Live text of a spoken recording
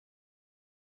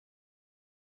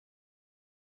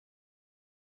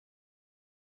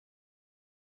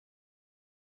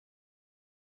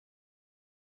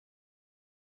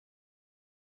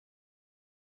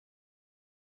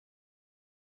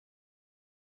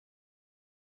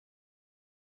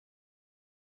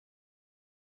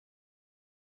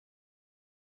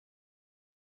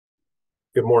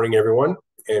Good morning, everyone,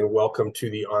 and welcome to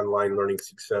the Online Learning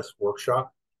Success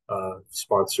Workshop,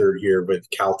 sponsored here with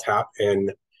CalTAP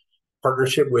and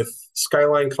partnership with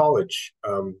Skyline College.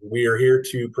 We are here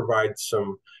to provide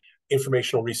some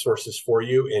informational resources for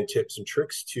you and tips and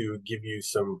tricks to give you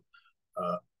some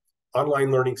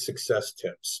online learning success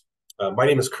tips. My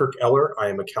name is Kirk Eller. I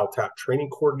am a CalTAP training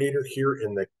coordinator here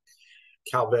in the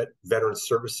Calvet Veteran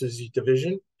Services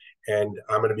Division, and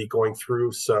I'm going to be going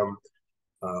through some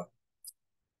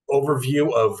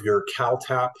overview of your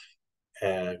CalTAP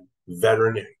and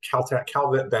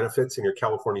CalVet benefits and your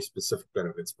California specific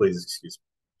benefits. Please excuse me.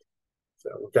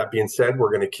 So with that being said, we're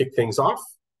going to kick things off.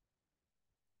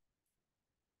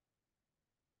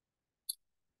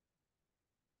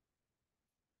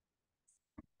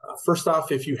 First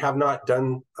off, if you have not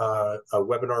done a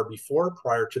webinar before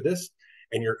prior to this,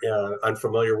 and you're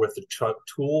unfamiliar with the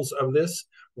tools of this,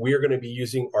 we are going to be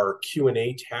using our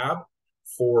Q&A tab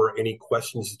for any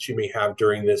questions that you may have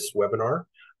during this webinar.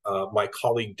 My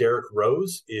colleague Derek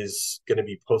Rose is going to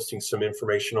be posting some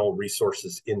informational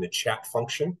resources in the chat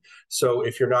function. So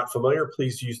if you're not familiar,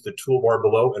 please use the toolbar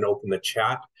below and open the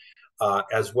chat,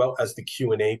 as well as the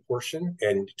Q&A portion,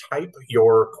 and type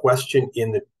your question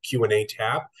in the Q&A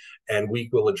tab, and we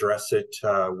will address it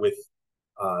with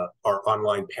our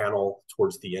online panel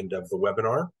towards the end of the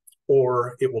webinar,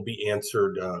 or it will be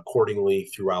answered accordingly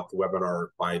throughout the webinar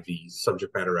by the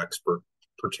subject matter expert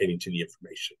pertaining to the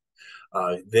information.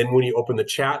 Then when you open the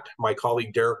chat, my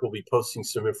colleague Derek will be posting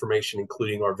some information,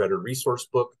 including our veteran resource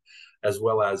book, as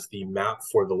well as the map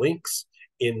for the links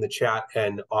in the chat,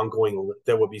 and ongoing,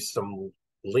 there will be some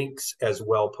links as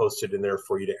well posted in there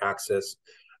for you to access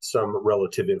some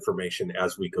relative information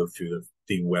as we go through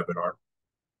the webinar.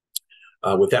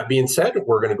 With that being said,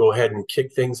 we're going to go ahead and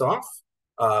kick things off.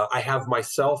 I have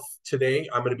myself today.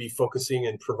 I'm going to be focusing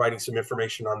and providing some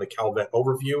information on the Calvet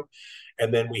overview.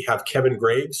 And then we have Kevin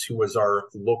Graves, who is our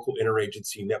local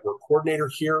interagency network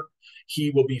coordinator here. He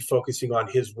will be focusing on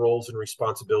his roles and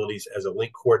responsibilities as a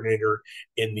link coordinator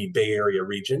in the Bay Area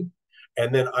region.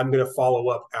 And then I'm going to follow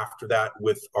up after that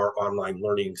with our online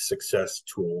learning success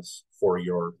tools for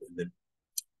your,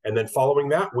 and then following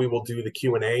that, we will do the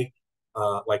Q&A,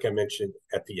 like I mentioned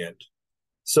at the end.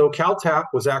 So CalTAP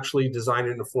was actually designed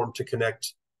in a form to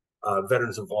connect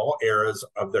veterans of all eras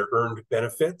of their earned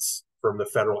benefits from the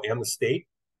federal and the state,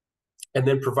 and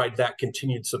then provide that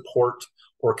continued support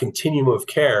or continuum of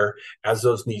care as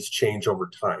those needs change over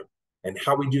time. And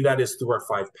how we do that is through our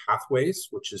 5 pathways,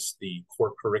 which is the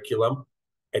core curriculum,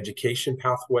 education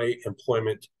pathway,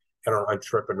 employment, and our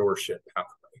entrepreneurship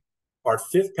pathway. Our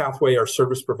 5th pathway are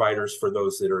service providers for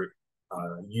those that are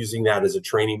using that as a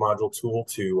training module tool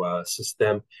to assist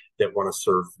them that want to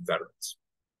serve veterans.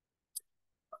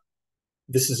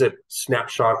 This is a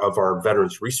snapshot of our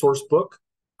Veterans Resource Book.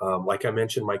 Like I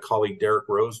mentioned, my colleague Derek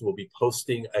Rose will be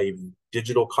posting a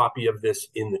digital copy of this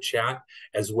in the chat,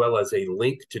 as well as a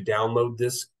link to download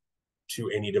this to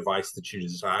any device that you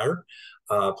desire.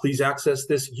 Please access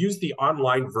this. Use the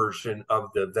online version of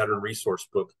the Veteran Resource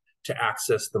Book to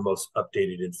access the most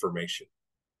updated information.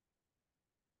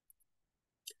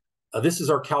 This is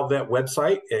our Calvet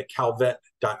website at calvet.ca.gov.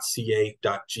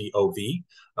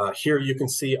 Here you can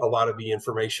see a lot of the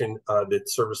information that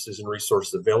services and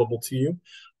resources available to you.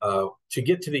 To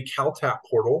get to the CalTAP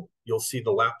portal, you'll see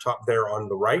the laptop there on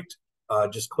the right.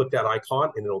 Just click that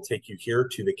icon and it'll take you here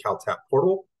to the CalTAP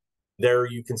portal. There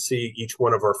you can see each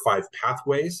one of our 5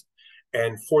 pathways.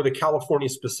 And for the California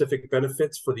specific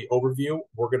benefits for the overview,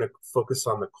 we're going to focus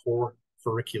on the core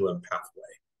curriculum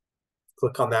pathway.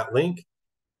 Click on that link.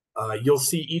 You'll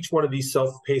see each one of these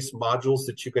self-paced modules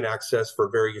that you can access for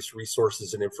various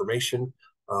resources and information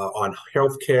on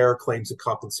healthcare, claims and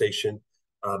compensation.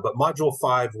 But Module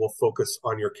 5 will focus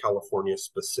on your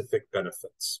California-specific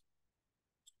benefits.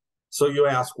 So you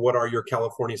ask, what are your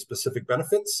California-specific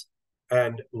benefits?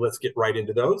 And let's get right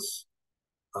into those.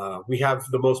 We have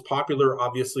the most popular,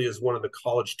 obviously, is one of the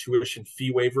college tuition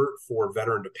fee waiver for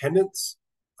veteran dependents.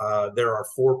 There are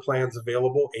 4 plans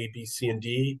available, A, B, C, and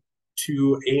D.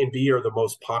 2, A and B are the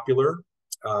most popular.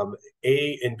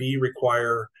 A and B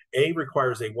requires a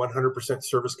 100%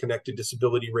 service-connected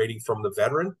disability rating from the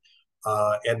veteran,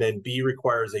 and then B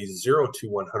requires a 0 to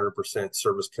 100%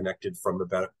 service-connected from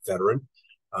the veteran.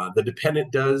 The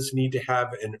dependent does need to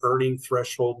have an earning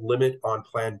threshold limit on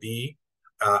Plan B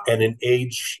and an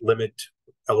age limit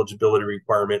eligibility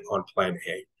requirement on Plan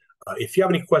A. If you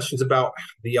have any questions about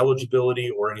the eligibility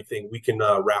or anything, we can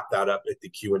wrap that up at the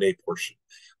Q&A portion.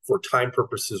 For time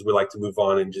purposes, we like to move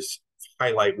on and just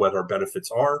highlight what our benefits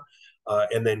are,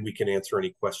 and then we can answer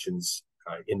any questions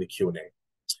in the Q&A.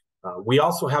 We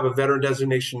also have a veteran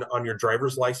designation on your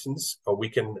driver's license. We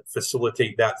can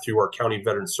facilitate that through our county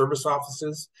veteran service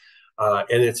offices.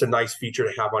 And it's a nice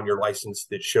feature to have on your license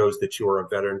that shows that you are a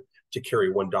veteran to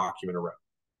carry one document around.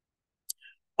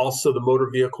 Also, the motor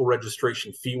vehicle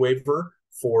registration fee waiver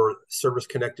for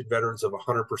service-connected veterans of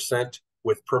 100%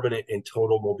 with permanent and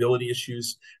total mobility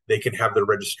issues. They can have their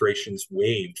registrations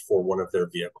waived for one of their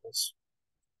vehicles.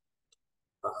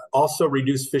 Also,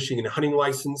 reduced fishing and hunting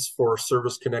license for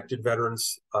service-connected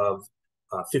veterans of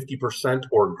 50%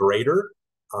 or greater.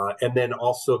 And then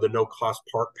also the no-cost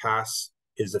park pass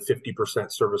is a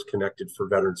 50% service connected for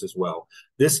veterans as well.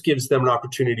 This gives them an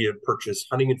opportunity to purchase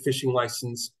hunting and fishing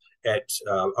license at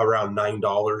around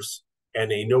 $9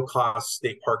 and a no-cost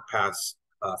state park pass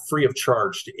free of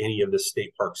charge to any of the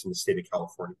state parks in the state of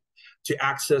California. To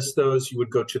access those, you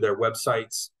would go to their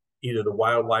websites, either the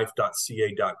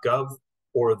wildlife.ca.gov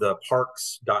or the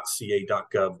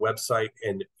parks.ca.gov website,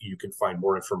 and you can find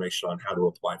more information on how to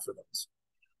apply for those.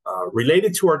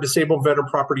 Related to our disabled veteran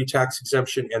property tax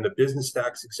exemption and the business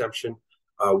tax exemption,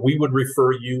 we would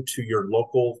refer you to your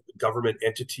local government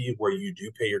entity where you do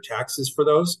pay your taxes for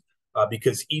those,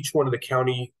 because each one of the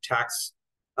county tax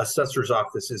assessor's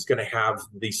office is going to have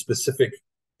the specific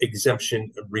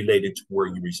exemption related to where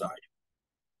you reside.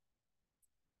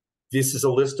 This is a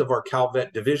list of our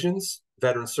CalVet divisions.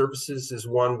 Veteran Services is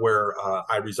one where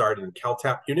I reside in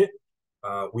CalTAP unit.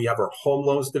 We have our Home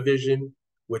Loans division,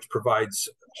 which provides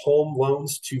home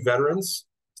loans to veterans.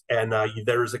 And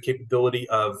there is a capability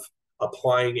of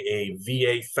applying a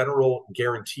VA federal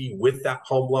guarantee with that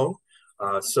home loan.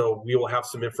 So we will have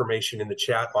some information in the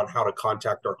chat on how to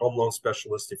contact our home loan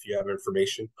specialist if you have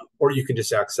information, or you can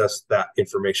just access that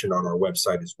information on our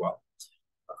website as well.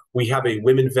 We have a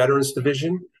Women Veterans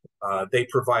division. They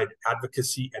provide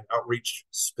advocacy and outreach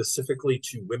specifically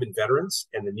to women veterans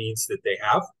and the needs that they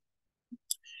have.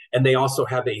 And they also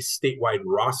have a statewide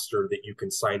roster that you can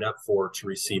sign up for to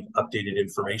receive updated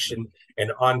information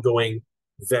and ongoing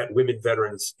women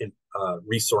veterans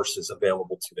resources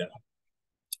available to them.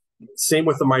 Same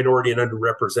with the minority and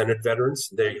underrepresented veterans.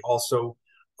 They also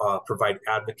provide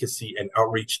advocacy and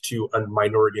outreach to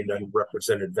minority and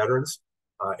underrepresented veterans.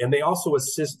 And they also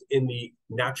assist in the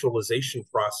naturalization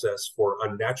process for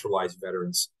unnaturalized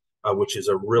veterans, which is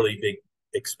a really big,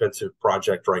 expensive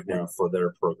project right now for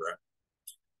their program.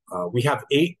 We have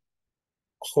 8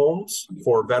 homes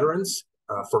for veterans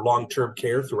for long-term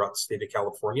care throughout the state of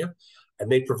California,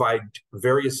 and they provide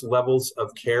various levels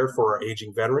of care for our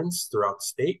aging veterans throughout the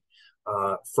state,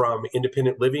 from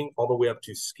independent living all the way up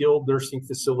to skilled nursing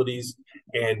facilities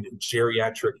and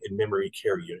geriatric and memory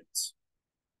care units.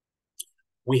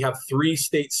 We have 3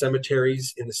 state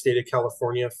cemeteries in the state of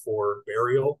California for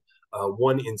burial,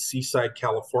 one in Seaside,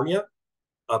 California.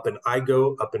 Up in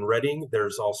Igo, up in Redding,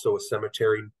 there's also a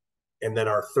cemetery. And then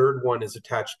our third one is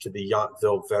attached to the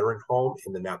Yountville Veteran Home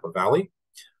in the Napa Valley.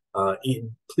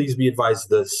 Please be advised,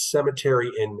 the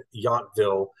cemetery in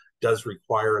Yountville does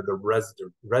require the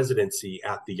residency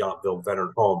at the Yountville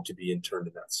Veteran Home to be interned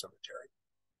in that cemetery.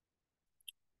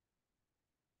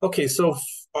 Okay, so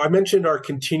I mentioned our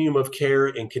continuum of care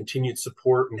and continued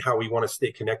support and how we want to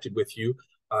stay connected with you.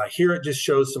 Here it just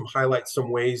shows some highlights,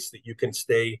 some ways that you can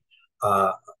stay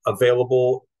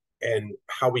available and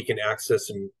how we can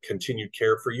access and continued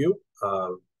care for you.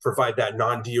 Provide that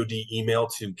non-DoD email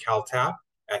to CalTAP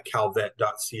at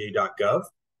calvet.ca.gov.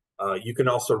 You can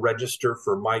also register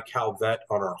for My CalVet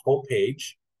on our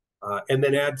homepage, and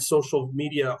then add social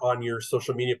media on your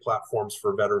social media platforms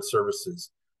for veteran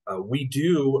services. We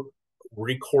do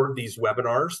record these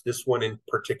webinars. This one in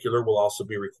particular will also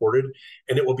be recorded,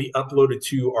 and it will be uploaded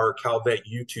to our CalVet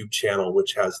YouTube channel,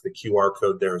 which has the QR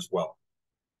code there as well.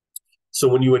 So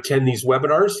when you attend these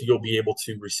webinars, you'll be able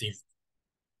to receive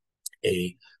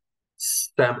a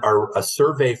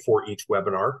survey for each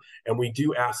webinar. And we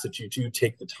do ask that you do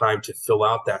take the time to fill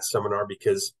out that seminar,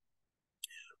 because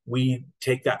we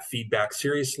take that feedback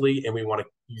seriously and we want to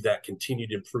do that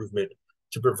continued improvement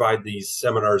to provide these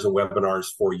seminars and webinars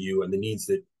for you and the needs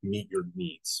that meet your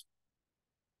needs.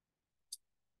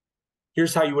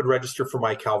 Here's how you would register for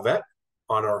My CalVet.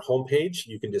 On our homepage,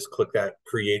 you can just click that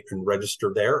create and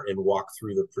register there and walk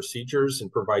through the procedures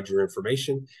and provide your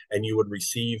information, and you would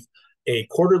receive a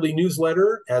quarterly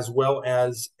newsletter as well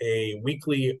as a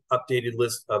weekly updated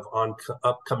list of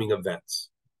upcoming events.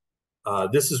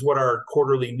 This is what our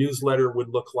quarterly newsletter would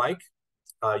look like.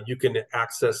 You can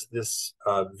access this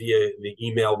via the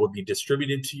email will be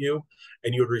distributed to you,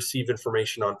 and you would receive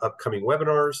information on upcoming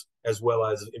webinars as well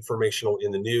as informational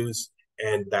in the news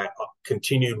and that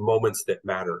continued moments that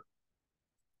matter.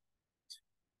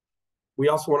 We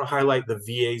also want to highlight the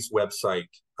VA's website.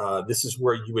 This is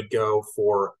where you would go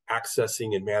for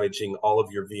accessing and managing all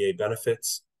of your VA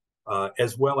benefits,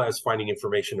 as well as finding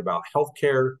information about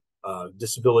healthcare,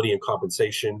 disability and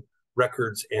compensation,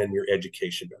 records, and your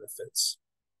education benefits.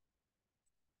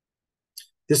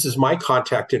 This is my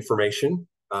contact information.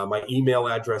 My email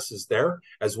address is there,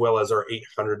 as well as our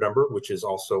 800 number, which is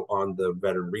also on the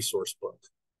Veteran Resource Book.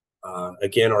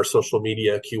 Again, our social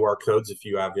media QR codes, if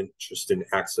you have interest in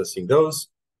accessing those.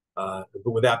 But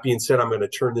with that being said, I'm going to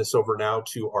turn this over now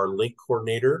to our link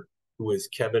coordinator, who is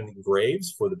Kevin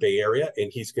Graves for the Bay Area,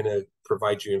 and he's going to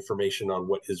provide you information on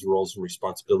what his roles and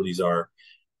responsibilities are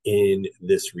in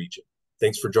this region.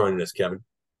 Thanks for joining us, Kevin.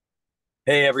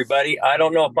 Hey, everybody. I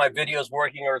don't know if my video is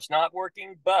working or it's not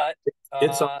working, but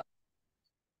I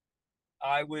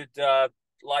would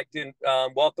like to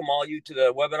welcome all you to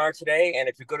the webinar today. And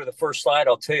if you go to the first slide,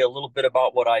 I'll tell you a little bit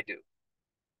about what I do.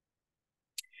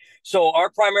 So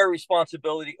our primary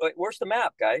responsibility, where's the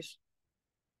map, guys?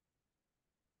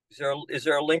 Is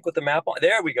there a link with the map on?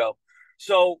 There we go.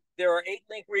 So there are 8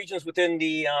 link regions within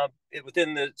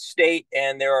the state,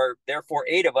 and there are therefore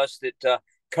 8 of us that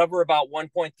cover about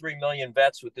 1.3 million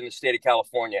vets within the state of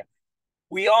California.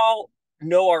 We all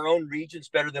know our own regions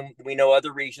better than we know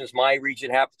other regions. My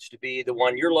region happens to be the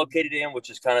one you're located in,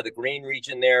 which is kind of the green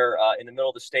region there in the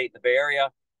middle of the state, in the Bay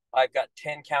Area. I've got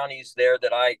 10 counties there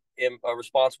that I am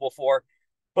responsible for,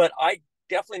 but I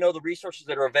definitely know the resources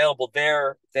that are available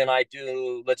there than I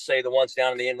do, let's say, the ones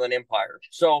down in the Inland Empire.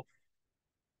 So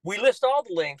we list all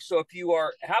the links. So if you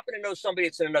happen to know somebody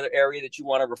that's in another area that you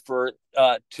want to refer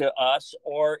to us,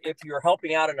 or if you're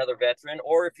helping out another veteran,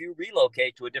 or if you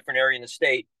relocate to a different area in the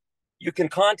state, you can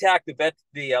contact the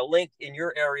link in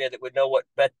your area that would know what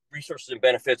vet resources and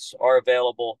benefits are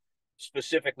available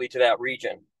specifically to that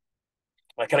region.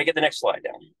 Can I get the next slide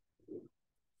down?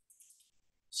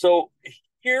 So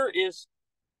here's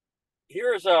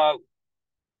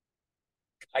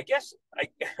I guess I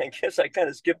kind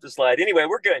of skipped the slide. Anyway,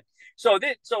 we're good. So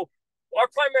our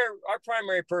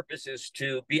primary purpose is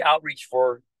to be outreach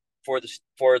for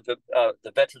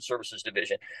the Veteran Services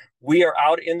Division. We are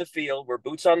out in the field. We're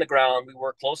boots on the ground. We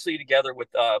work closely together with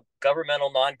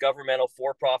governmental, non-governmental,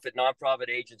 for-profit, nonprofit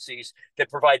agencies that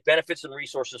provide benefits and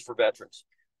resources for veterans.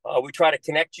 We try to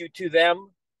connect you to them.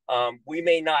 We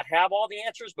may not have all the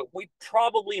answers, but we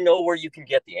probably know where you can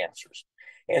get the answers.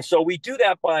 And so we do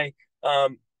that by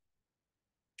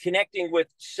connecting with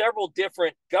several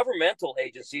different governmental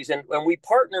agencies, and we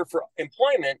partner for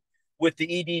employment with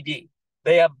the EDD.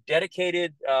 They have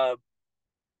dedicated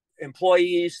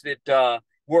employees that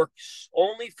work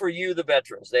only for you, the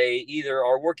veterans. They either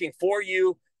are working for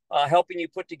you, helping you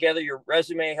put together your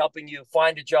resume, helping you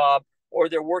find a job, or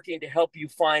they're working to help you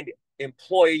find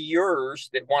employers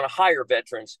that want to hire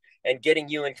veterans and getting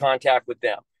you in contact with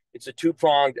them. It's a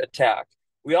two-pronged attack.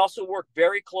 We also work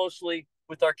very closely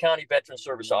with our county veteran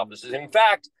service offices. In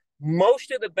fact,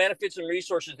 most of the benefits and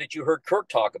resources that you heard Kirk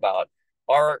talk about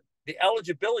are the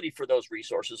eligibility for those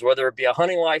resources, whether it be a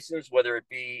hunting license, whether it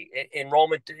be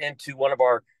enrollment into one of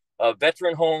our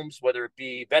veteran homes, whether it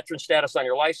be veteran status on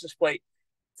your license plate.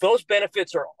 Those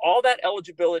benefits are all that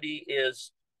eligibility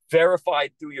is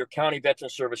verified through your county veteran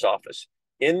service office.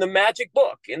 In the magic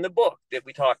book, in the book that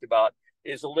we talked about,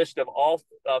 is a list of all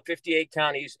 58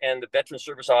 counties and the veteran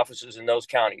service offices in those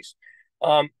counties.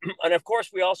 And of course,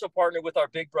 we also partner with our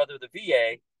big brother, the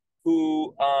VA,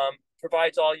 who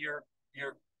provides all your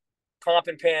comp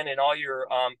and pen and all your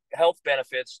health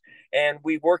benefits. And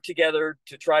we work together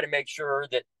to try to make sure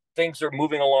that things are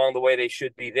moving along the way they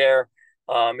should be there.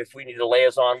 If we need a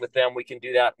liaison with them, we can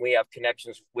do that. We have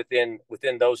connections within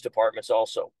those departments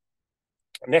also.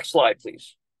 Next slide,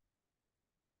 please.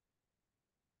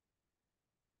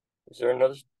 Is there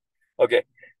another? Okay.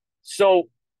 So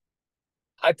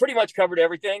I pretty much covered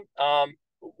everything.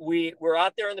 We're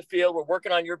out there in the field. We're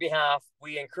working on your behalf.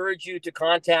 We encourage you to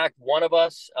contact one of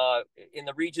us in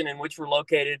the region in which we're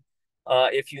located.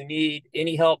 If you need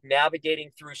any help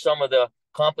navigating through some of the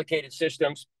complicated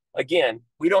systems, again,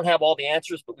 we don't have all the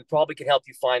answers, but we probably can help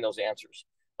you find those answers.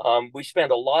 We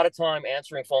spend a lot of time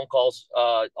answering phone calls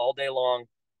all day long,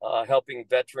 helping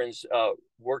veterans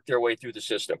work their way through the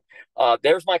system.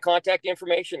 There's my contact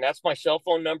information. That's my cell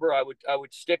phone number. I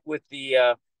would stick with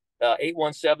the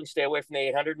 817. Stay away from the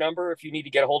 800 number if you need to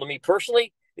get a hold of me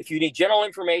personally. If you need general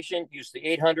information, use the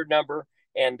 800 number,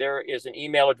 and there is an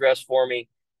email address for me.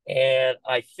 And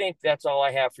I think that's all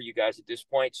I have for you guys at this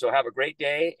point. So have a great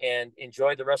day and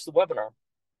enjoy the rest of the webinar.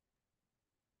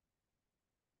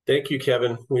 Thank you,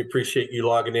 Kevin. We appreciate you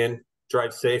logging in.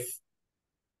 Drive safe.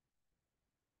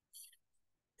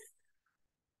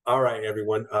 All right,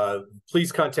 everyone.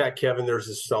 Please contact Kevin. There's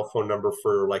his cell phone number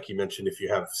for, like you mentioned, if you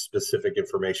have specific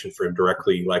information for him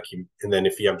directly, and then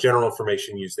if you have general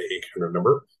information, use the 800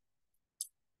 number.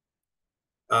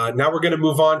 Now we're going to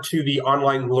move on to the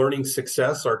online learning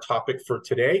success, our topic for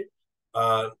today.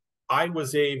 I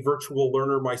was a virtual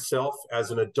learner myself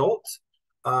as an adult.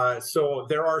 So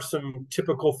there are some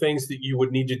typical things that you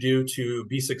would need to do to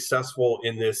be successful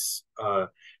in this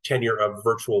tenure of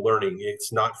virtual learning.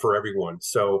 It's not for everyone.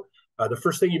 So the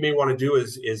first thing you may want to do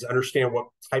is understand what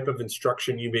type of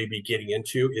instruction you may be getting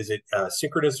into. Is it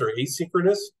synchronous or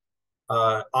asynchronous?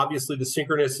 Obviously, the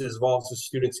synchronous involves the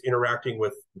students interacting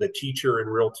with the teacher in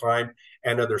real time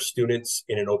and other students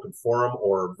in an open forum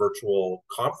or virtual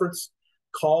conference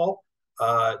call.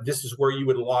 This is where you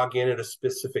would log in at a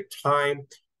specific time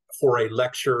for a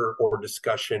lecture or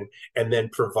discussion and then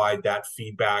provide that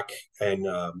feedback and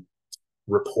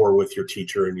rapport with your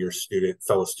teacher and your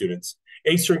fellow students.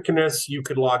 Asynchronous, you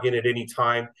could log in at any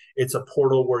time. It's a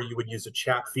portal where you would use a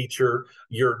chat feature.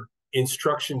 Your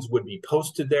instructions would be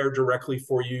posted there directly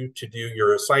for you to do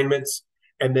your assignments,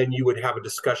 and then you would have a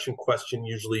discussion question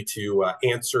usually to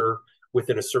answer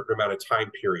within a certain amount of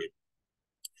time period.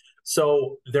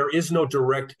 So there is no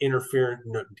direct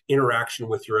interaction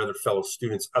with your other fellow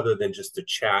students other than just a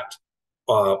chat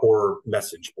or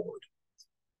message board.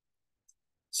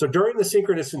 So during the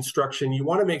synchronous instruction, you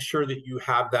want to make sure that you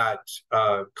have that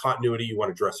continuity. You want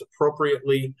to dress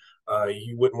appropriately.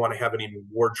 You wouldn't want to have any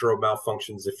wardrobe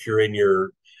malfunctions if you're in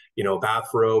your,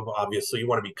 bathrobe. Obviously, you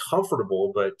want to be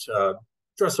comfortable, but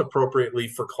dress appropriately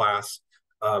for class.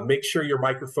 Make sure your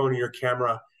microphone and your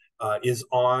camera is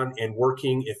on and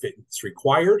working if it's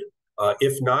required.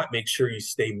 If not, make sure you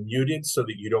stay muted so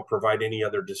that you don't provide any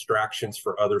other distractions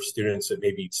for other students that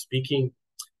may be speaking.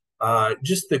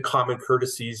 Just the common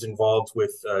courtesies involved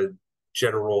with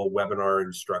general webinar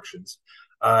instructions.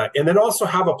 And then also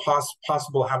have a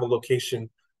have a location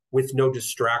with no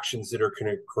distractions that are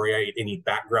going to create any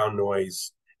background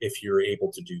noise if you're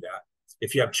able to do that.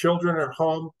 If you have children at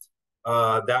home,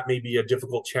 that may be a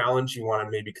difficult challenge. You want to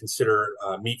maybe consider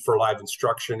Meet for live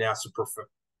instruction, ask the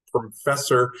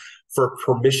professor for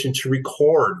permission to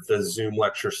record the Zoom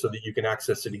lecture so that you can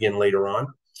access it again later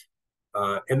on.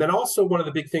 And then also one of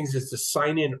the big things is to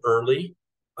sign in early.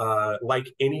 Like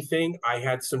anything, I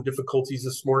had some difficulties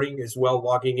this morning as well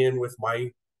logging in with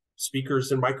my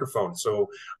speakers and microphone. So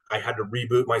I had to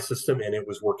reboot my system and it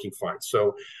was working fine.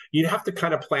 So you have to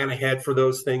kind of plan ahead for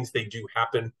those things. They do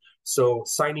happen. So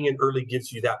signing in early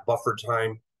gives you that buffer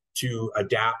time to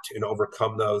adapt and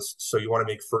overcome those. So you want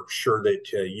to make sure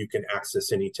that you can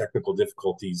access any technical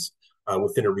difficulties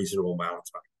within a reasonable amount of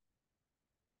time.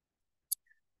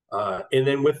 And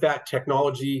then with that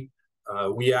technology,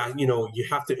 you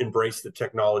have to embrace the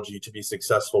technology to be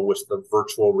successful with the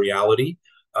virtual reality.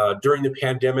 During the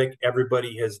pandemic,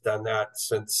 everybody has done that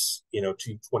since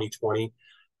 2020.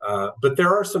 But there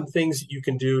are some things that you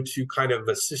can do to kind of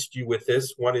assist you with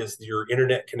this. One is your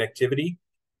internet connectivity.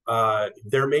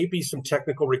 There may be some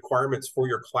technical requirements for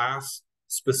your class,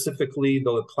 specifically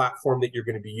the platform that you're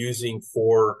going to be using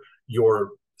for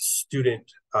your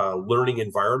student learning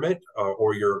environment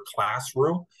or your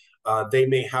classroom. They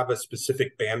may have a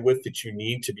specific bandwidth that you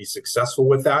need to be successful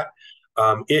with that.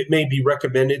 It may be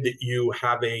recommended that you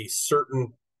have a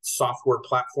certain software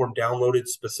platform downloaded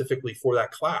specifically for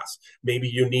that class. Maybe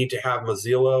you need to have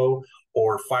Mozilla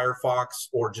or Firefox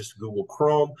or just Google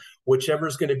Chrome, whichever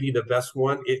is going to be the best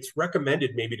one. It's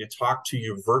recommended maybe to talk to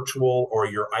your virtual or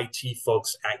your IT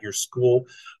folks at your school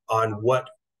on what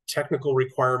technical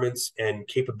requirements and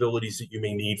capabilities that you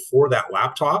may need for that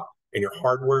laptop and your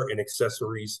hardware and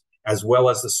accessories, as well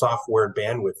as the software and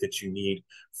bandwidth that you need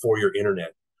for your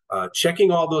internet.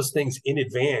 Checking all those things in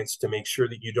advance to make sure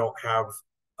that you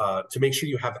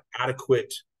have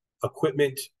adequate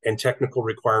equipment and technical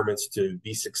requirements to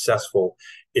be successful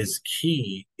is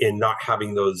key in not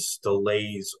having those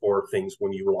delays or things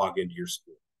when you log into your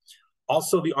school.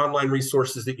 Also, the online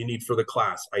resources that you need for the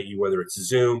class, i.e. whether it's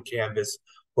Zoom, Canvas,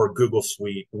 or Google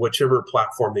Suite, whichever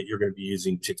platform that you're going to be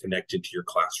using to connect into your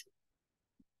classroom.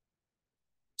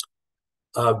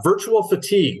 Virtual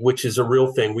fatigue, which is a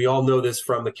real thing. We all know this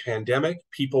from the pandemic.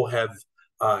 People have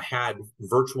had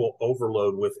virtual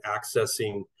overload with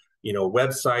accessing,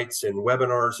 websites and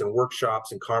webinars and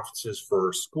workshops and conferences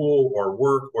for school or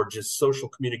work or just social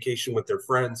communication with their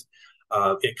friends.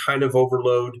 It kind of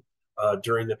overload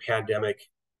during the pandemic,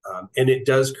 and it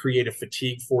does create a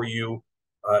fatigue for you,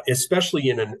 especially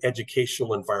in an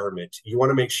educational environment. You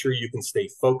want to make sure you can stay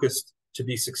focused to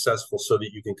be successful so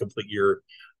that you can complete your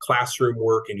classroom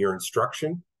work and your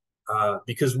instruction.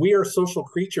 Because we are social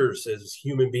creatures as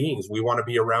human beings. We want to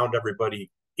be around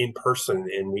everybody in person,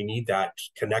 and we need that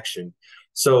connection.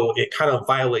 So it kind of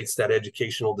violates that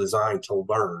educational design to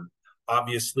learn.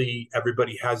 Obviously,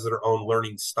 everybody has their own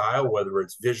learning style, whether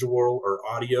it's visual or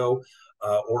audio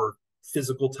or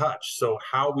physical touch. So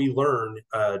how we learn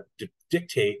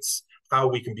dictates how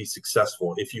we can be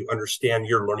successful. If you understand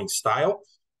your learning style,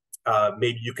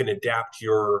 maybe you can adapt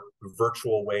your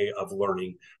virtual way of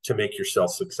learning to make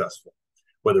yourself successful.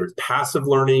 Whether it's passive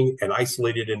learning, an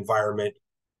isolated environment,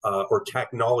 or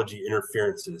technology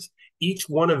interferences, each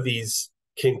one of these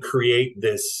can create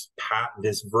this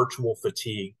virtual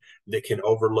fatigue that can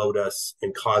overload us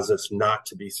and cause us not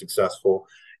to be successful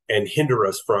and hinder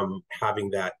us from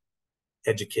having that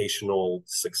educational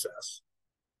success.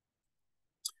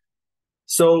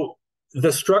 So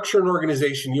the structure and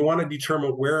organization, you want to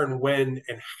determine where and when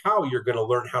and how you're going to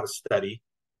learn how to study.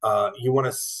 You want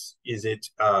to, is it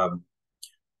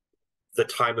the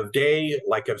time of day?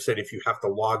 Like I've said, if you have to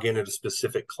log in at a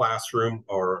specific classroom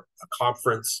or a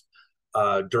conference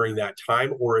during that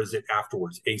time, or is it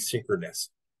afterwards, asynchronous?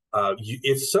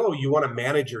 If so, you want to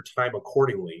manage your time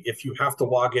accordingly. If you have to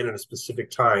log in at a specific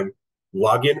time,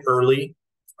 log in early,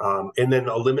 and then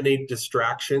eliminate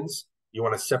distractions. You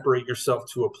want to separate yourself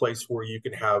to a place where you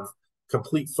can have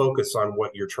complete focus on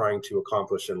what you're trying to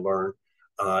accomplish and learn,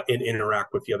 and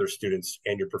interact with the other students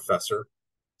and your professor.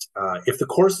 If the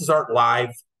courses aren't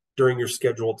live during your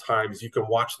scheduled times, you can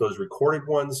watch those recorded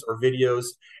ones or videos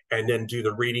and then do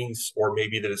the readings or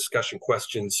maybe the discussion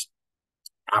questions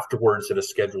afterwards at a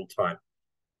scheduled time.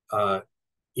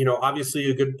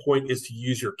 Obviously a good point is to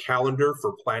use your calendar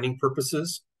for planning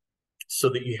purposes so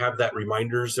that you have that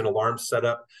reminders and alarms set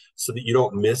up so that you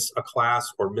don't miss a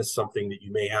class or miss something that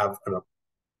you may have.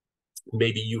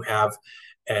 Maybe you have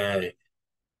an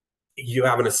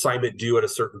assignment due at a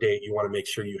certain date. You want to make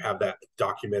sure you have that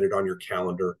documented on your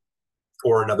calendar,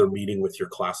 or another meeting with your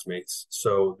classmates.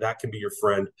 So that can be your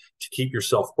friend to keep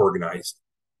yourself organized.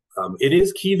 It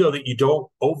is key, though, that you don't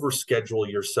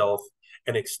overschedule yourself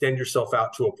and extend yourself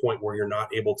out to a point where you're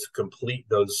not able to complete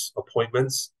those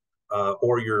appointments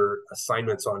or your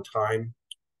assignments on time,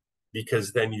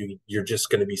 because then you're just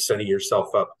going to be setting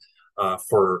yourself up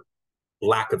for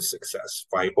lack of success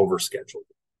by overscheduling.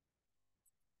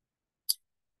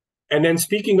 And then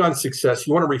speaking on success,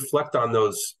 you want to reflect on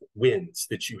those wins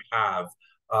that you have,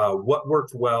 what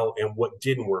worked well and what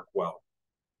didn't work well.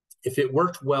 If it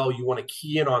worked well, you want to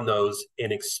key in on those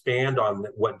and expand on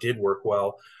what did work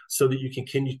well so that you can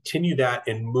continue that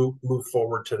and move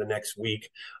forward to the next week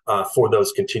for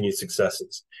those continued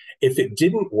successes. If it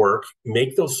didn't work,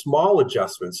 make those small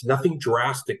adjustments, nothing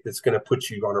drastic that's going to put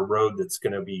you on a road that's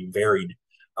going to be varied.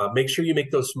 Make sure you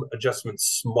make those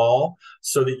adjustments small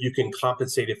so that you can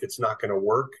compensate if it's not going to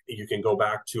work. You can go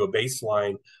back to a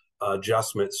baseline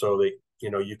adjustment so that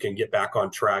you can get back on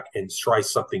track and try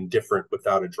something different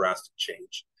without a drastic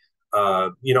change.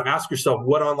 Ask yourself,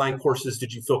 what online courses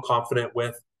did you feel confident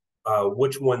with?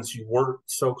 Which ones you weren't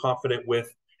so confident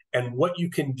with? And what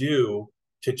you can do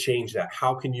to change that.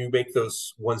 How can you make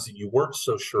those ones that you weren't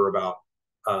so sure about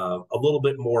a little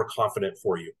bit more confident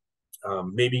for you?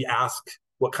 Maybe ask,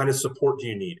 what kind of support do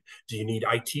you need? Do you need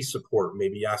IT support?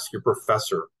 Maybe ask your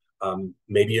professor,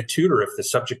 maybe a tutor if the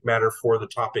subject matter for the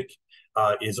topic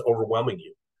is overwhelming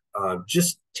you.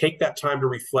 Just take that time to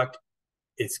reflect.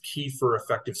 It's key for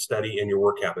effective study and your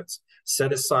work habits.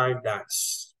 Set aside that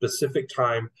specific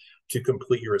time to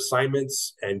complete your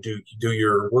assignments and do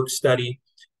your work study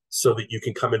so that you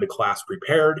can come into class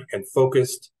prepared and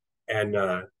focused and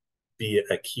be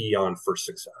a key on for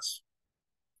success.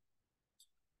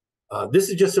 This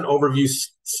is just an overview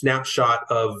snapshot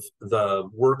of the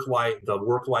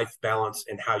work-life balance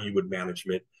and how you would manage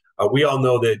it. We all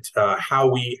know that how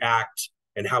we act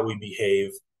and how we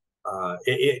behave,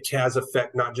 it has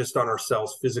effect not just on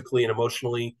ourselves physically and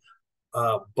emotionally,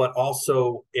 but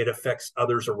also it affects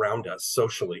others around us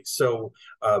socially. So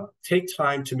take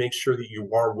time to make sure that you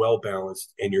are well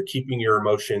balanced and you're keeping your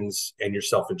emotions and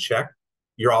yourself in check.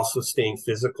 You're also staying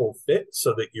physical fit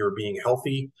so that you're being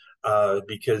healthy,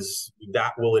 because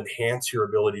that will enhance your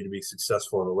ability to be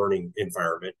successful in a learning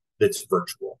environment that's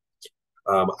virtual.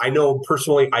 I know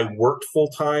personally, I worked full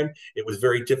time. It was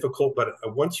very difficult, but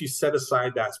once you set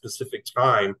aside that specific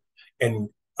time and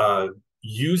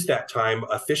use that time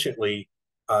efficiently,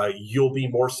 you'll be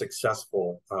more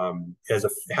successful.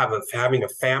 Having a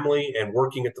family and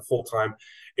working at the full time,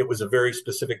 it was a very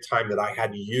specific time that I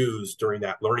had to use during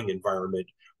that learning environment,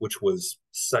 which was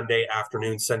Sunday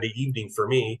afternoon, Sunday evening for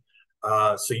me.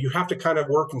 So you have to kind of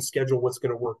work and schedule what's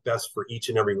going to work best for each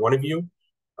and every one of you.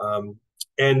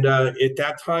 And at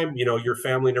that time, your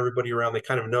family and everybody around, they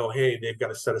kind of know, hey, they've got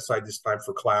to set aside this time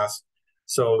for class.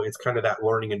 So it's kind of that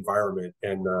learning environment,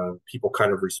 and people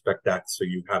kind of respect that. So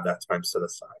you have that time set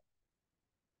aside.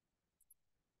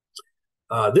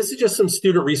 This is just some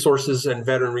student resources and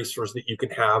veteran resources that you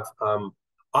can have.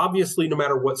 Obviously, no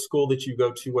matter what school that you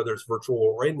go to, whether it's virtual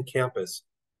or right in campus,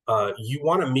 you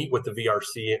want to meet with the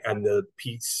VRC and the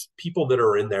people that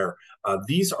are in there.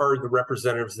 These are the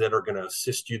representatives that are going to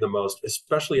assist you the most,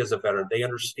 especially as a veteran. They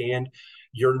understand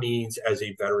your needs as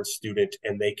a veteran student,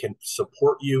 and they can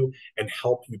support you and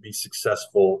help you be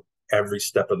successful every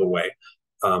step of the way.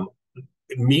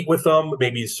 Meet with them,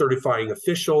 maybe a certifying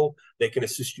official. They can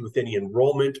assist you with any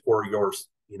enrollment or your,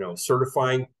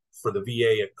 certifying for the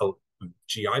VA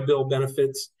GI Bill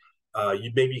benefits.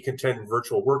 You maybe can attend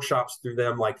virtual workshops through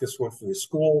them, like this one from the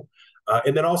school.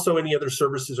 And then also any other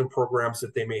services and programs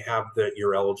that they may have that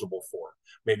you're eligible for.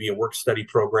 Maybe a work study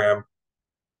program,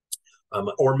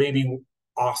 or maybe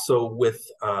also with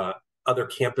other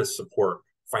campus support,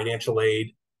 financial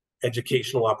aid,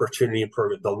 educational opportunity and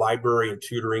program. The library and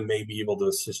tutoring may be able to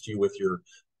assist you with your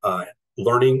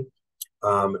learning.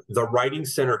 The Writing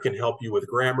Center can help you with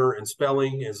grammar and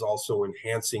spelling, is also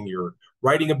enhancing your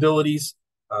writing abilities.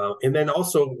 And then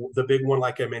also the big one,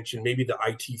 like I mentioned, maybe the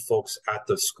IT folks at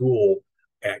the school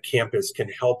at campus can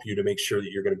help you to make sure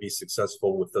that you're going to be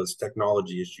successful with those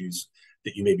technology issues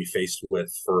that you may be faced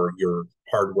with for your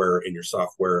hardware and your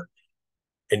software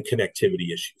and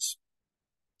connectivity issues.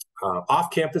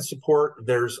 Off-campus support,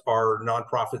 there's our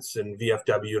nonprofits in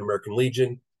VFW and American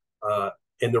Legion,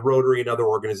 and the Rotary and other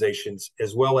organizations,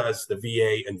 as well as the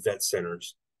VA and vet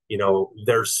centers.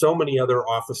 There's so many other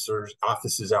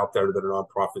offices out there that are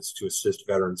nonprofits to assist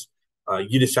veterans.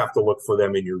 You just have to look for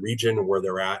them in your region where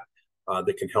they're at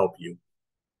that can help you.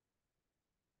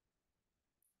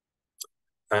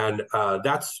 And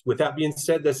with that being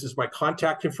said, this is my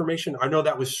contact information. I know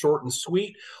that was short and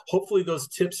sweet. Hopefully those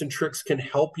tips and tricks can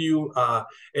help you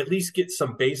at least get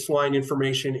some baseline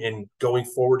information, and going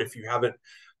forward, if you haven't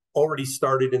already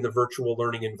started in the virtual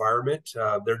learning environment,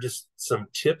 they're just some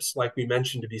tips, like we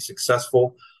mentioned, to be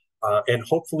successful. And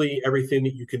hopefully everything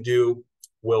that you can do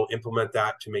will implement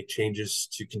that to make changes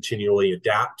to continually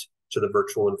adapt to the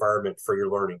virtual environment for your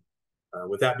learning.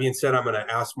 With that being said, I'm going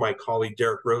to ask my colleague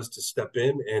Derek Rose to step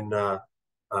in and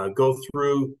go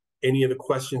through any of the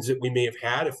questions that we may have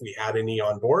had, if we had any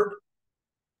on board.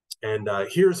 And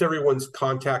here's everyone's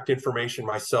contact information,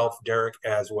 myself, Derek,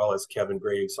 as well as Kevin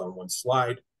Graves on one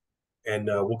slide. And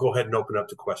we'll go ahead and open up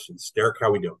to questions. Derek,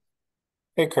 how we doing?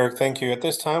 Hey, Kirk, thank you. At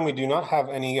this time, we do not have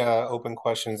any open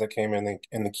questions that came in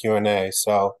the Q&A.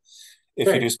 So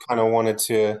if you just kind of wanted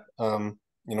to,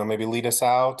 maybe lead us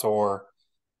out, or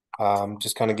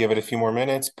just kind of give it a few more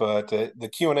minutes. But the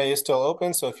Q&A is still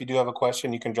open. So if you do have a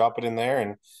question, you can drop it in there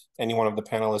and any one of the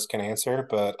panelists can answer.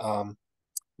 But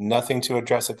nothing to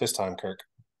address at this time, Kirk.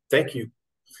 Thank you.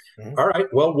 All right.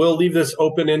 Well, we'll leave this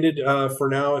open-ended for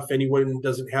now. If anyone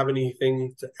doesn't have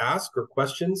anything to ask or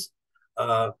questions,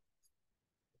 I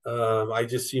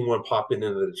just seen one pop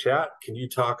into the chat. Can you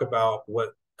talk about what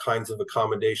kinds of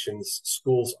accommodations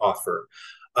schools offer?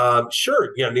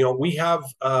 Sure. Yeah, we have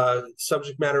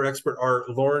subject matter expert. Our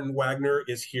Lauren Wagner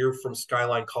is here from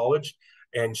Skyline College,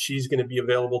 and she's going to be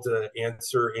available to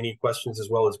answer any questions, as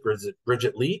well as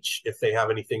Bridget Leach, if they have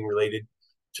anything related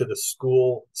to the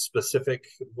school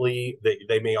specifically that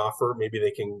they may offer. Maybe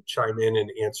they can chime in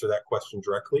and answer that question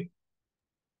directly.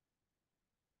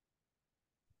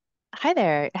 Hi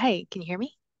there. Hi, can you hear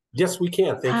me? Yes, we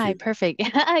can. Thank Hi, you. perfect.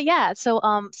 Yeah.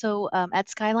 So at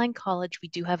Skyline College, we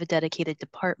do have a dedicated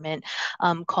department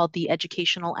called the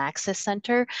Educational Access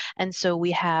Center, and so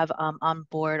we have on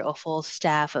board a full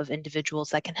staff of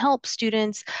individuals that can help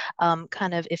students,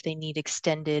 kind of if they need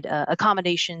extended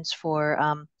accommodations for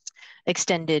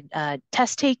extended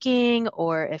test taking,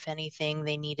 or if anything,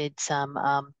 they needed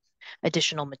some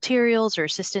additional materials or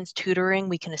assistance tutoring,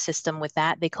 we can assist them with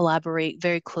that. They collaborate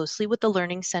very closely with the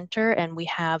Learning Center, and we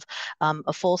have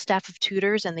a full staff of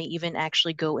tutors, and they even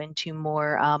actually go into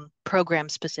more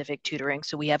program-specific tutoring.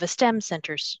 So we have a STEM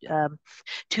center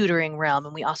tutoring realm,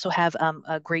 and we also have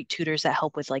great tutors that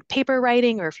help with like paper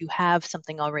writing, or if you have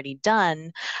something already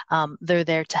done, they're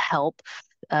there to help.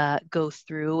 Go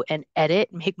through and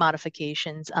edit, make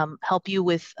modifications, help you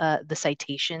with the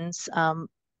citations,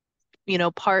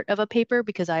 part of a paper,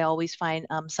 because I always find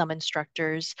some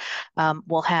instructors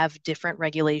will have different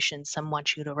regulations. Some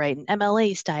want you to write an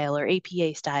MLA style or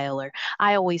APA style, or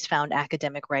I always found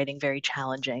academic writing very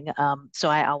challenging. So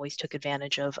I always took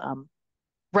advantage of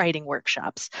writing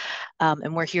workshops,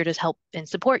 and we're here to help and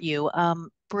support you.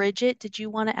 Bridget, did you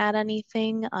want to add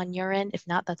anything on your end? If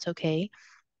not, that's okay.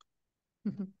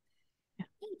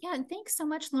 Thank Yeah, and thanks so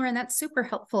much, Lauren. That's super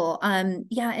helpful.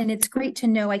 Yeah, and it's great to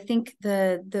know. I think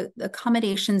the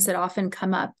accommodations that often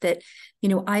come up that,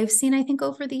 I've seen, I think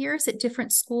over the years at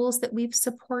different schools that we've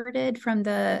supported from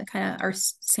the kind of our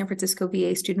San Francisco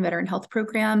VA Student Veteran Health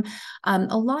Program.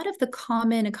 A lot of the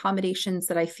common accommodations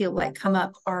that I feel like come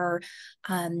up are,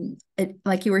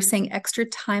 like you were saying, extra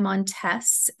time on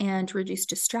tests and reduced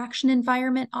distraction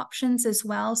environment options as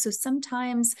well. So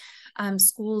sometimes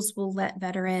schools will let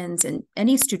veterans and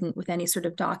any student with any sort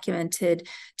of documented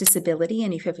disability,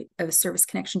 and if you have a service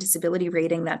connection disability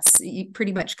rating, that's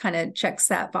pretty much kind of checks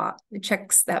that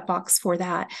box for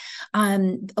that. A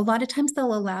lot of times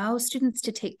they'll allow students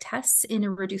to take tests in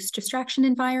a reduced distraction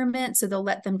environment, so they'll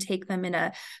let them take them in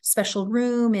a special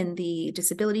room in the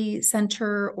disability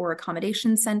center or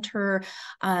accommodation center,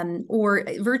 or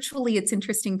virtually. It's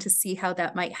interesting to see how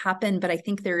that might happen, but I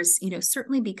think there's,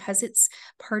 certainly because it's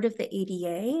part of the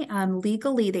ADA,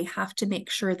 legally they have to make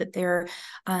sure that they're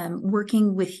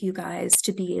working with you guys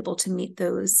to be able to meet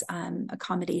those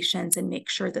accommodations and make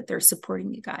sure that they're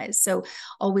supporting you guys. So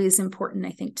always important,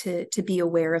 I think, to be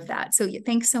aware of that. So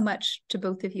thanks so much to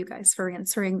both of you guys for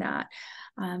answering that.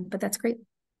 But that's great.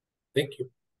 Thank you.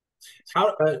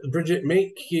 How, Bridget,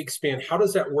 may you expand? How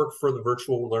does that work for the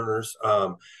virtual learners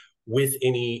with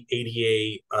any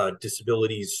ADA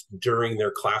disabilities during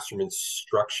their classroom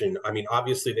instruction? I mean,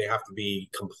 obviously they have to be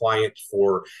compliant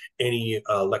for any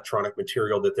electronic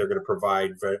material that they're going to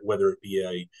provide, whether it be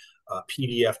a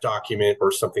PDF document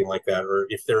or something like that, or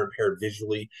if they're impaired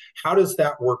visually. How does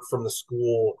that work from the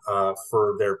school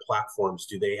for their platforms?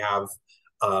 Do they have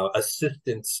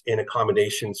assistance and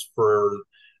accommodations for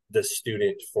the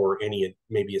student for any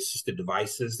maybe assisted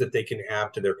devices that they can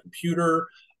have to their computer?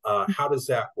 How does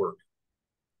that work?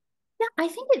 Yeah, I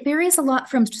think it varies a lot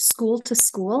from school to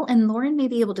school, and Lauren may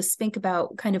be able to speak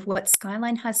about kind of what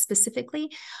Skyline has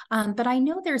specifically. But I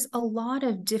know there's a lot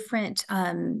of different,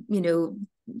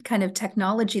 kind of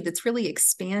technology that's really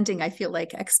expanding, I feel like,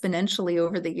 exponentially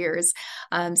over the years.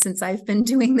 Since I've been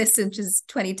doing this since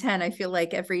 2010, I feel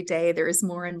like every day there is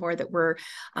more and more that we're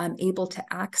able to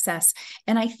access.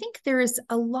 And I think there's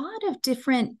a lot of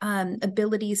different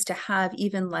abilities to have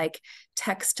even like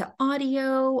text to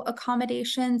audio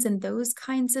accommodations and those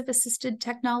kinds of assistive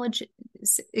technology,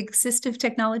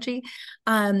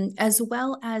 as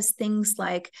well as things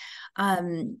like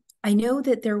I know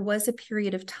that there was a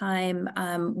period of time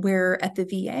where at the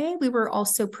VA, we were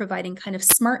also providing kind of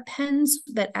smart pens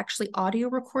that actually audio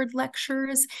record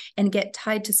lectures and get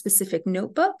tied to specific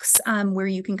notebooks, where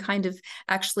you can kind of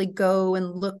actually go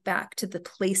and look back to the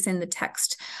place in the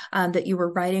text that you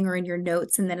were writing or in your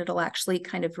notes, and then it'll actually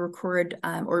kind of record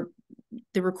or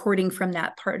the recording from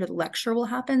that part of the lecture will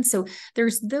happen. So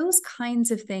there's those kinds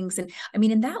of things. And I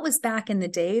mean, and that was back in the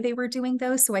day they were doing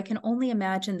those. So I can only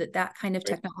imagine that that kind of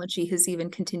technology has even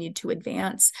continued to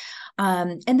advance.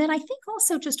 And then I think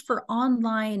also just for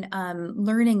online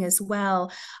learning as well,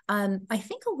 I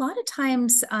think a lot of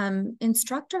times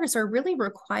instructors are really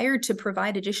required to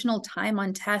provide additional time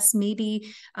on tests.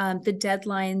 Maybe the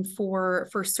deadline for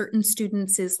certain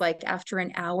students is like after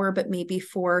an hour, but maybe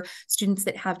for students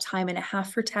that have time and a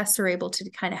half for tests are able to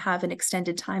kind of have an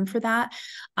extended time for that.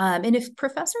 And if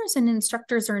professors and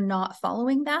instructors are not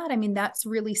following that, I mean, that's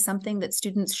really something that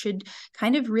students should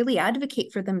kind of really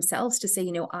advocate for themselves to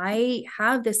say, I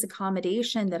have this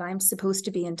accommodation that I'm supposed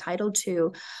to be entitled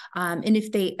to. And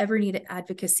if they ever need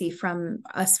advocacy from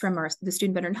us, from the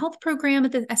Student Veteran Health Program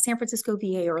at the San Francisco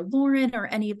VA, or Lauren, or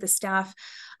any of the staff,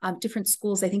 different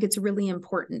schools, I think it's really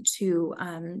important to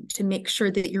make sure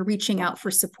that you're reaching out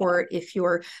for support if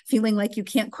you're feeling like you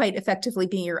can't quite effectively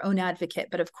be your own advocate.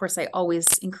 But of course, I always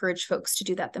encourage folks to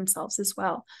do that themselves as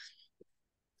well.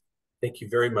 Thank you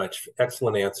very much.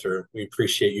 Excellent answer. We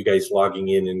appreciate you guys logging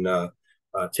in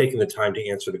and taking the time to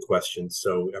answer the questions.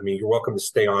 So, I mean, you're welcome to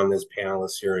stay on as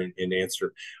panelists here and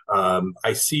answer.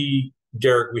 I see,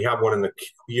 Derek, we have one in the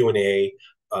Q&A.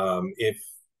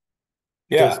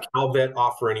 Does CalVet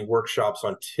offer any workshops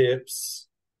on tips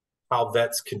how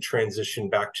vets can transition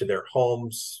back to their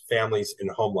homes, families, and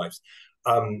home lives?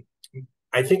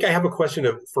 I think I have a question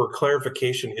for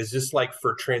clarification. Is this like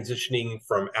for transitioning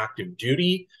from active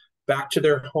duty back to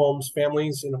their homes,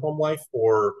 families, and home life,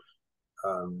 or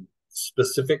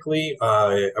specifically?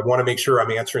 I want to make sure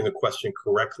I'm answering the question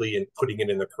correctly and putting it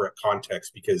in the correct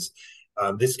context, because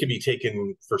this could be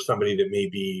taken for somebody that may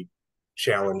be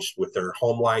challenged with their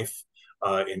home life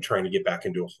and trying to get back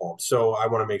into a home. So I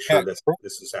want to make sure that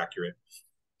this is accurate.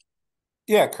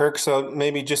 Yeah, Kirk. So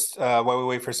maybe just while we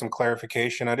wait for some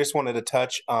clarification, I just wanted to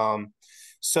touch.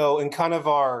 So in kind of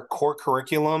our core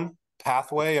curriculum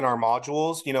pathway in our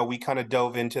modules, we kind of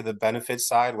dove into the benefit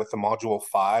side with the module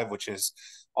 5, which is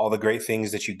all the great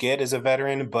things that you get as a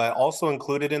veteran, but also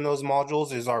included in those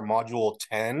modules is our module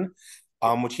 10,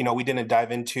 which, we didn't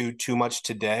dive into too much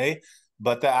today,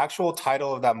 but the actual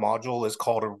title of that module is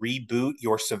called Reboot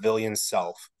Your Civilian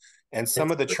Self. And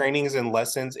some of the trainings and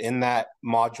lessons in that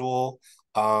module,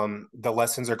 the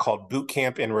lessons are called Boot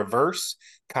Camp in Reverse,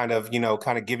 kind of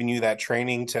giving you that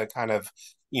training to kind of,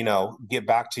 get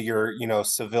back to your,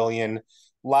 civilian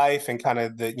life and kind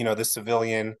of the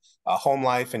civilian home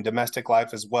life and domestic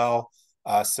life as well.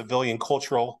 Civilian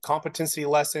cultural competency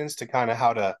lessons to kind of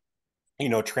how to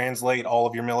translate all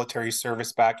of your military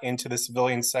service back into the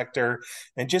civilian sector,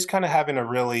 and just kind of having a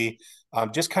really,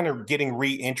 just kind of getting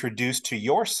reintroduced to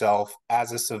yourself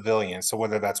as a civilian. So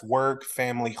whether that's work,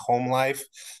 family, home life,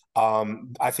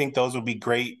 I think those would be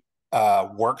great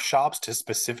workshops to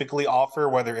specifically offer,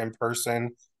 whether in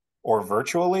person or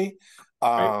virtually.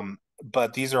 Right.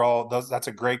 But these are all those. That's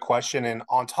a great question. And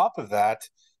on top of that,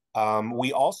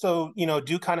 we also,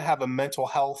 do kind of have a mental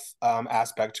health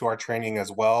aspect to our training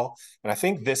as well. And I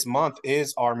think this month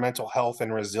is our mental health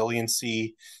and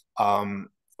resiliency topic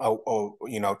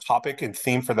and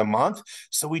theme for the month.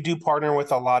 So we do partner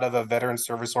with a lot of veteran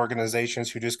service organizations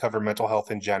who just cover mental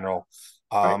health in general.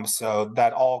 Right. So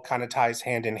that all kind of ties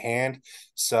hand in hand.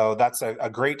 So that's a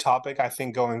great topic, I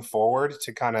think, going forward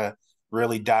to kind of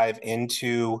really dive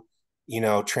into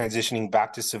transitioning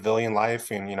back to civilian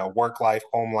life and, work life,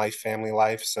 home life, family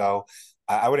life. So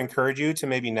I would encourage you to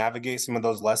maybe navigate some of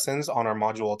those lessons on our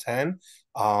module 10.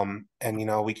 And,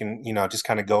 we can, just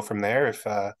kind of go from there if,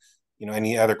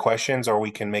 any other questions, or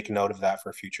we can make note of that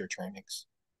for future trainings.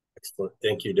 Excellent.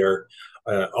 Thank you, Derek.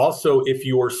 Also, if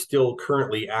you are still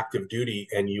currently active duty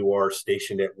and you are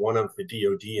stationed at one of the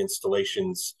DoD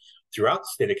installations throughout the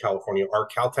state of California, our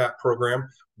CalTAP program,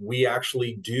 we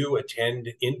actually do attend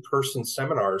in-person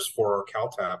seminars for our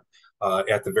CalTAP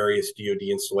at the various DoD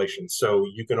installations. So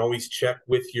you can always check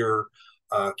with your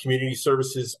community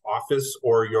services office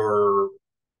or your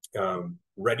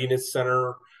readiness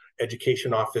center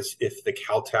education office if the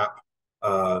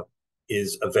CalTAP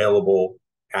is available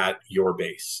at your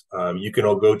base. You can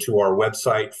all go to our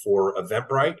website for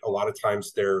Eventbrite. A lot of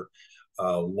times they're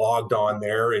logged on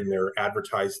there and they're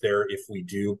advertised there if we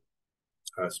do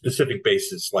specific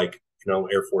bases like,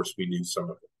 Air Force, we do some of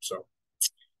them. So,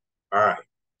 all right.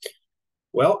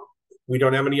 Well, we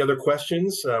don't have any other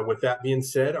questions. With that being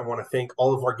said, I want to thank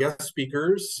all of our guest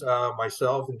speakers,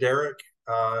 myself and Derek,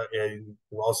 and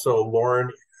also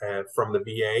Lauren from the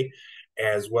VA,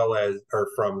 as well as, or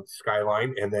from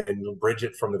Skyline, and then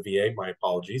Bridget from the VA, my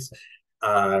apologies.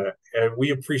 And we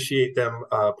appreciate them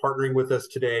partnering with us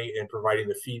today and providing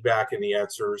the feedback and the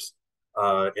answers.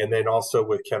 And then also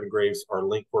with Kevin Graves, our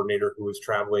link coordinator, who is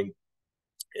traveling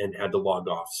and had to log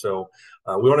off. So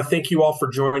we want to thank you all for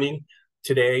joining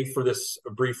today for this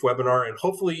brief webinar. And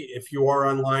hopefully, if you are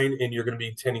online and you're going to be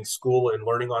attending school and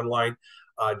learning online,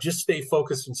 just stay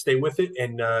focused and stay with it,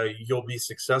 and you'll be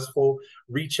successful.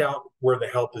 Reach out where the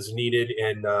help is needed,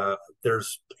 and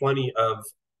there's plenty of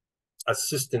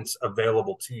assistance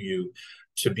available to you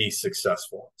to be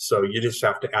successful. So you just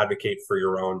have to advocate for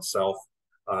your own self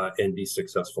and be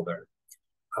successful there.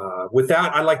 With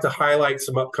that, I'd like to highlight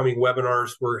some upcoming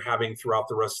webinars we're having throughout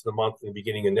the rest of the month and the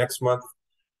beginning of next month.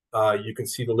 You can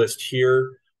see the list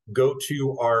here. Go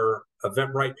to our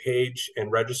Eventbrite page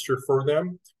and register for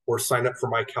them, or sign up for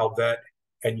my CalVet,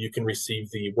 and you can receive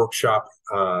the workshop,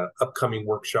 upcoming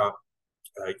workshop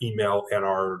email and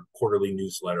our quarterly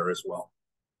newsletter as well.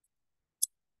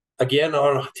 Again,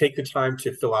 I'll take the time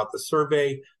to fill out the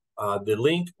survey. The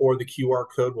link or the QR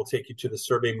code will take you to the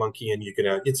Survey Monkey, and you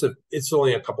can it's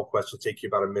only a couple questions, take you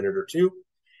about a minute or two.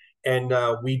 And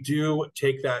we do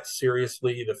take that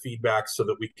seriously, the feedback, so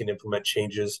that we can implement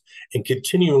changes and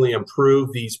continually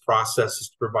improve these processes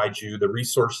to provide you the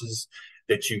resources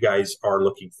that you guys are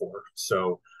looking for.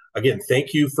 So again,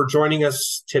 thank you for joining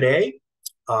us today.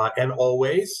 And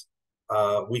always,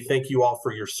 we thank you all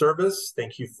for your service.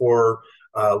 Thank you for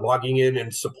logging in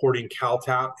and supporting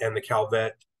CalTAP and the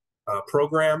CalVet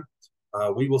program.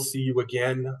 We will see you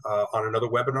again on another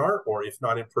webinar, or if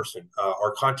not in person.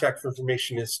 Our contact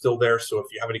information is still there, so if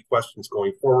you have any questions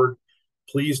going forward,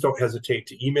 please don't hesitate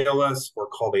to email us or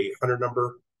call the 800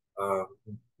 number.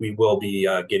 We will be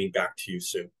getting back to you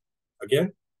soon.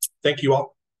 Again, thank you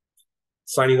all.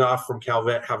 Signing off from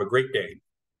CalVet. Have a great day.